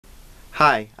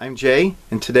Hi, I'm Jay,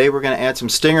 and today we're going to add some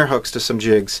stinger hooks to some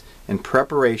jigs in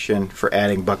preparation for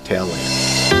adding bucktail later.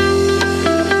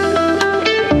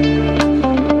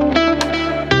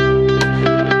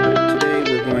 Today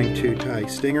we're going to tie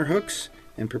stinger hooks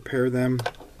and prepare them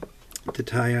to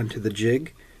tie onto the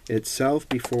jig itself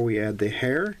before we add the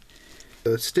hair.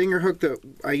 The stinger hook that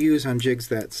I use on jigs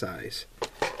that size,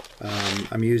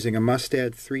 I'm using a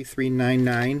Mustad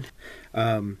 3399.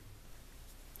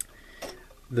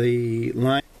 The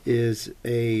line is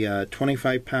a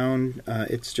 25-pound.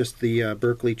 It's just the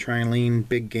Berkley Trilene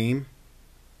big game.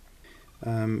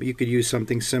 You could use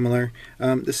something similar.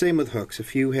 The same with hooks.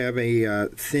 If you have a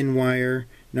thin wire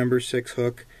number 6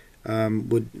 hook,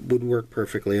 would work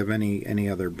perfectly of any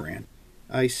other brand.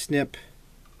 I snip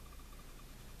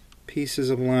pieces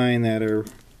of line that are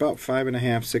about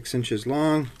 5.5–6 inches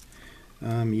long.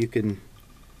 You can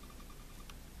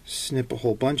snip a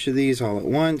whole bunch of these all at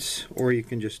once, or you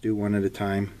can just do one at a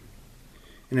time.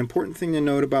 An important thing to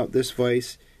note about this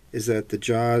vise is that the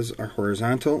jaws are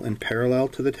horizontal and parallel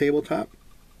to the tabletop.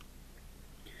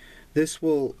 This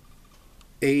will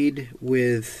aid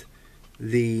with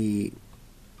the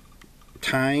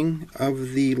tying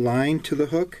of the line to the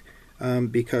hook,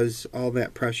 because all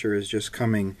that pressure is just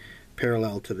coming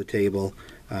parallel to the table.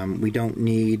 We don't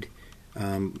need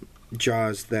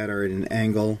jaws that are at an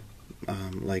angle,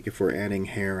 like if we're adding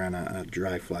hair on a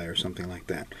dry fly or something like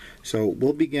that. So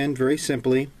we'll begin very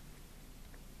simply.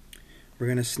 We're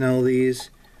going to snell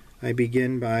these. I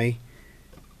begin by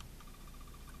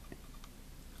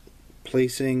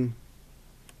placing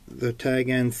the tag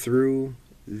end through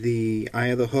the eye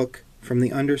of the hook from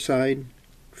the underside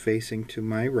facing to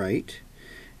my right,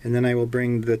 and then I will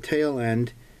bring the tail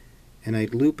end and I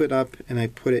loop it up and I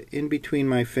put it in between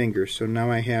my fingers. So now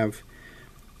I have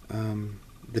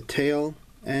the tail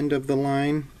end of the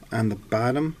line on the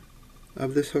bottom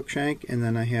of this hook shank, and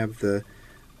then I have the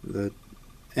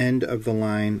end of the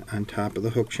line on top of the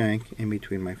hook shank in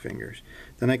between my fingers.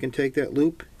 Then I can take that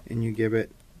loop and you give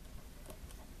it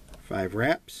 5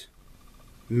 wraps,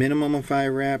 minimum of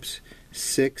 5 wraps,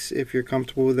 6 if you're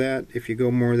comfortable with that. If you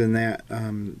go more than that,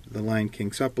 the line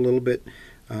kinks up a little bit.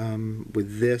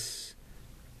 With this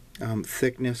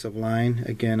thickness of line,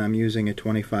 again, I'm using a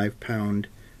 25-pound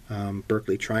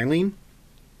Berkley Trilene,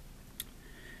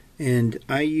 and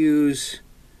I use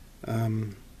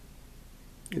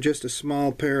just a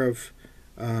small pair of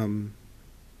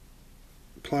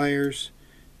pliers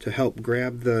to help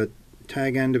grab the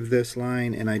tag end of this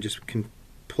line, and I just can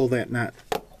pull that knot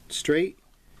straight,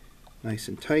 nice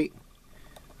and tight.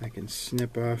 I can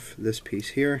snip off this piece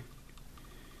here,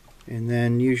 and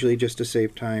then usually just to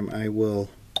save time I will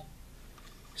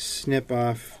snip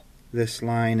off this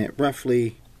line at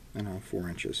roughly 4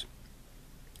 inches.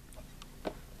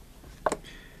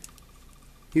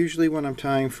 Usually when I'm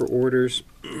tying for orders,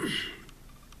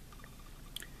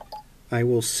 I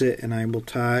will sit and I will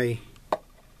tie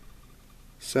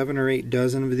 7 or 8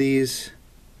 dozen of these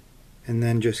and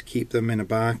then just keep them in a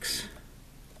box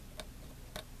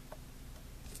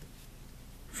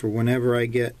for whenever I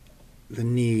get the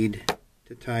need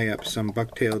to tie up some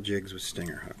bucktail jigs with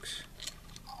stinger hooks.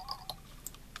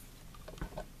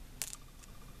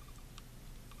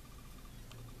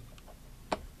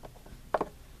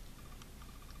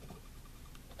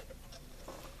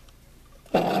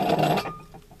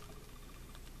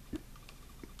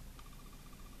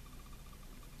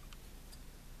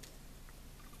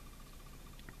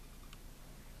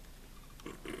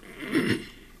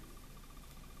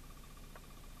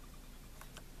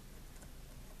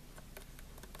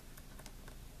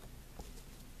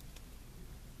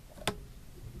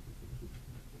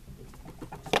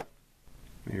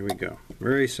 Here we go.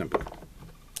 Very simple.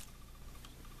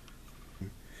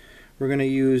 We're going to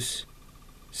use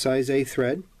size A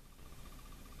thread.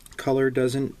 Color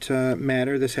doesn't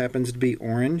matter. This happens to be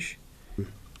orange.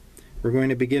 We're going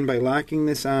to begin by locking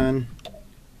this on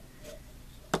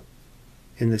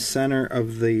in the center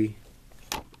of the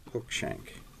hook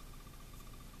shank,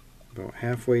 about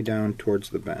halfway down towards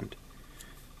the bend.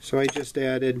 So I just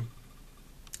added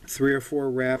 3 or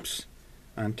 4 wraps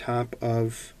on top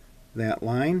of that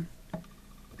line.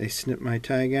 I snip my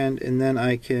tag end, and then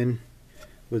I can,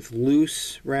 with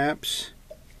loose wraps,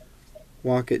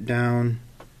 walk it down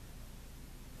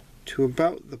to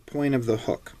about the point of the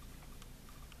hook.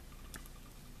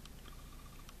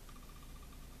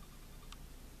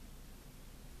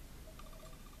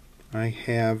 I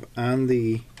have on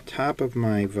the top of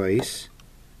my vise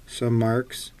some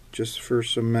marks just for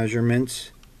some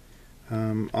measurements.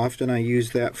 Often I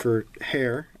use that for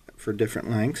hair for different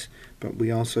lengths, but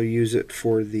we also use it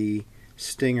for the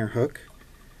stinger hook.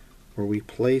 where we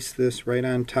place this right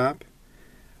on top.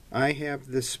 I have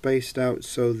this spaced out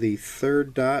so the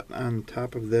third dot on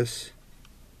top of this,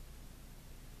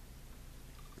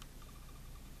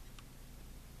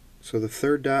 so the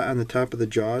third dot on the top of the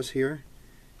jaws here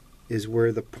is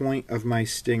where the point of my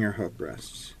stinger hook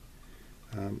rests.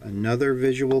 Another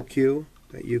visual cue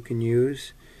that you can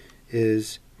use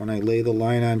is when I lay the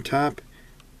line on top,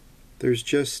 there's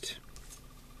just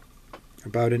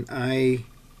about an eye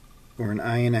or an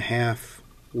eye and a half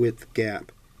width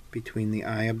gap between the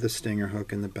eye of the stinger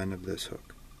hook and the bend of this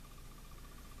hook.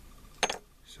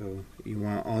 So you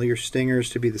want all your stingers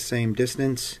to be the same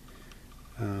distance.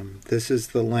 This is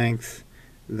the length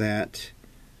that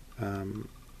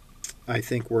I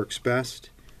think works best.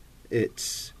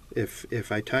 It's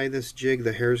if I tie this jig,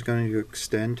 the hair is going to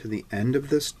extend to the end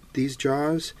of these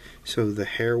jaws, so the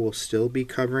hair will still be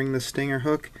covering the stinger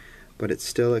hook, but it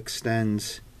still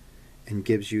extends and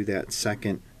gives you that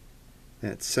second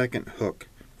hook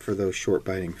for those short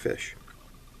biting fish.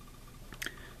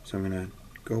 So I'm going to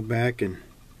go back and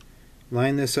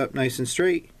line this up nice and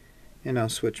straight, and I'll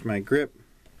switch my grip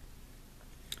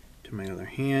to my other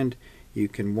hand. You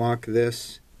can walk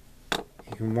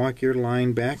your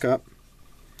line back up,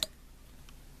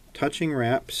 touching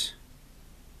wraps,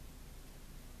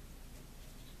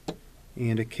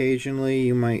 and occasionally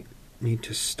you might need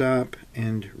to stop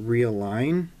and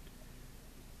realign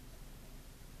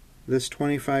this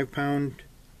 25-pound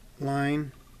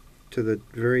line to the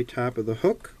very top of the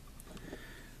hook,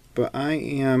 but I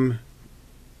am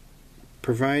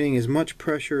providing as much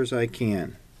pressure as I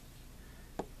can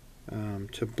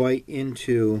to bite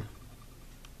into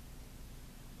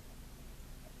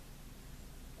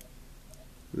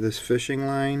this fishing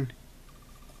line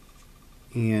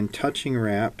and touching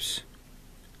wraps,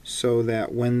 so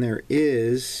that when there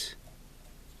is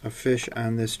a fish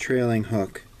on this trailing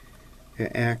hook,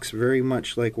 it acts very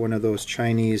much like one of those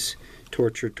Chinese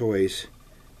torture toys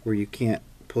where you can't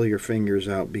pull your fingers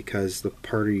out because the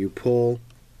harder you pull,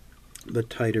 the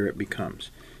tighter it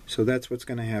becomes. So that's what's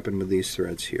going to happen with these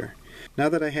threads here. Now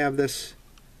that I have this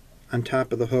on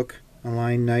top of the hook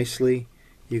aligned nicely,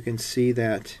 you can see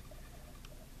that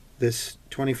this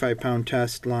 25-pound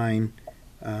test line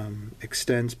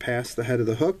extends past the head of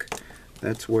the hook.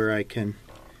 That's where I can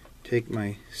take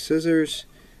my scissors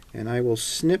and I will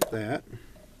snip that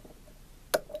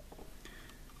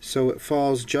so it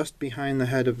falls just behind the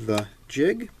head of the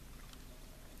jig.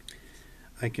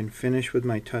 I can finish with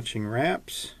my touching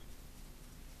wraps.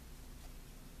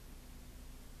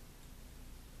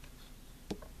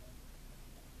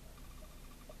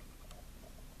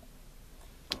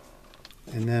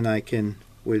 And then I can,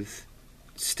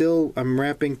 I'm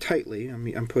wrapping tightly,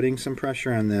 I'm putting some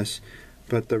pressure on this,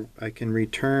 but I can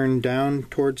return down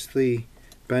towards the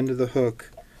bend of the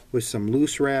hook with some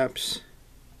loose wraps.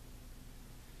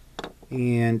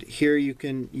 And here you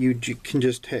can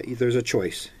just, there's a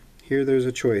choice. Here there's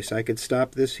a choice. I could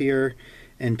stop this here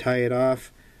and tie it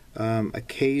off.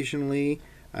 Occasionally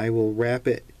I will wrap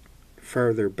it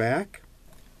farther back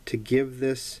to give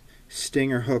this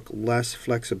stinger hook less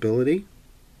flexibility.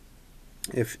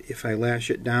 If I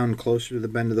lash it down closer to the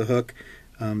bend of the hook,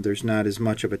 there's not as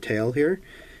much of a tail here.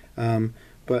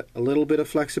 But a little bit of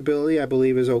flexibility I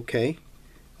believe is okay.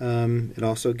 It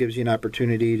also gives you an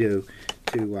opportunity to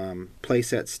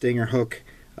place that stinger hook.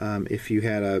 If you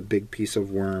had a big piece of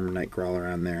worm night crawler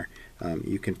on there,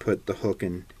 you can put the hook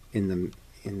in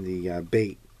the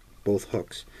bait, both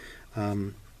hooks.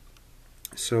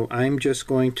 So I'm just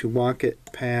going to walk it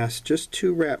past, just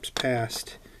 2 wraps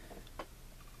past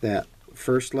that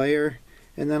first layer,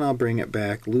 and then I'll bring it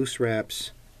back, loose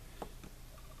wraps,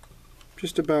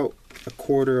 just about a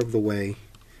quarter of the way.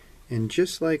 And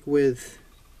just like with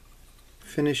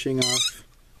finishing off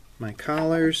my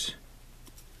collars,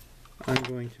 I'm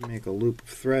going to make a loop of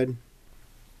thread,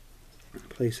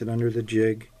 place it under the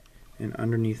jig and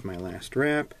underneath my last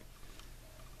wrap.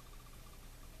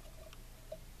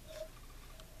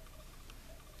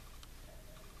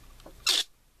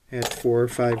 Add 4 or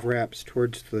 5 wraps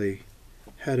towards the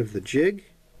head of the jig.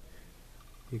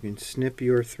 You can snip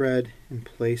your thread and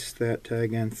place that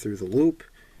tag end through the loop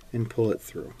and pull it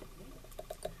through.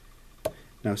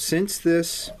 Now since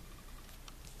this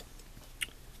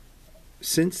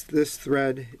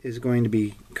thread is going to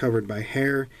be covered by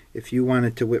hair, if you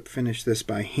wanted to whip finish this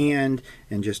by hand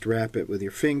and just wrap it with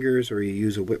your fingers, or you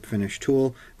use a whip finish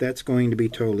tool, that's going to be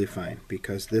totally fine,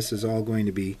 because this is all going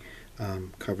to be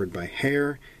covered by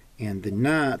hair, and the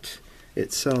knot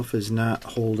itself is not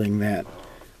holding that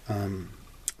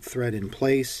thread in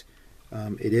place.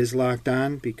 It is locked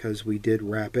on because we did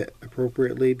wrap it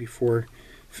appropriately before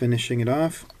finishing it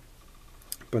off,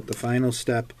 But the final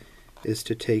step is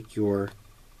to take your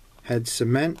head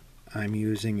cement. I'm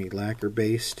using a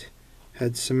lacquer-based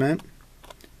head cement,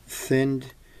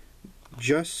 thinned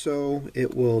just so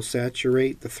it will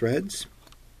saturate the threads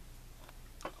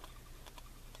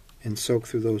and soak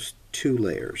through those 2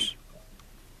 layers.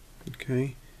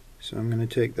 Okay, so I'm going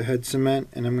to take the head cement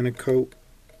and I'm going to coat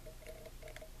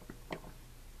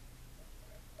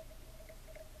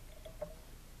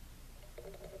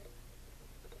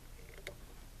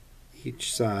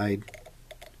each side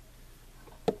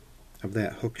of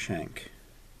that hook shank.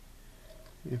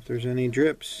 If there's any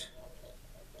drips,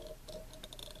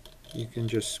 you can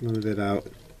just smooth it out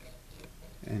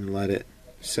and let it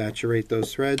saturate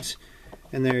those threads.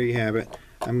 And there you have it.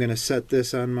 I'm going to set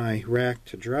this on my rack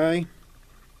to dry.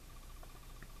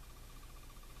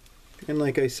 And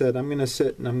like I said, I'm going to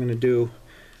sit and I'm going to do,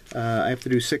 I have to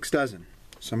do 6 dozen.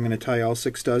 So I'm going to tie all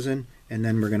 6 dozen and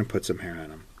then we're going to put some hair on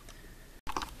them.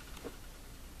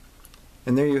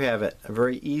 And there you have it, a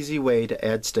very easy way to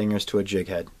add stingers to a jig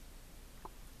head.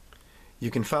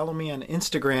 You can follow me on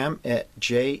Instagram at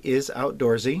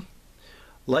JayIsOutdoorsy.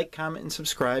 Like, comment, and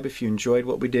subscribe if you enjoyed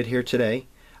what we did here today.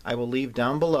 I will leave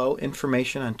down below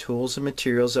information on tools and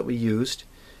materials that we used.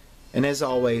 And as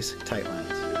always, tight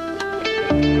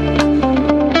lines.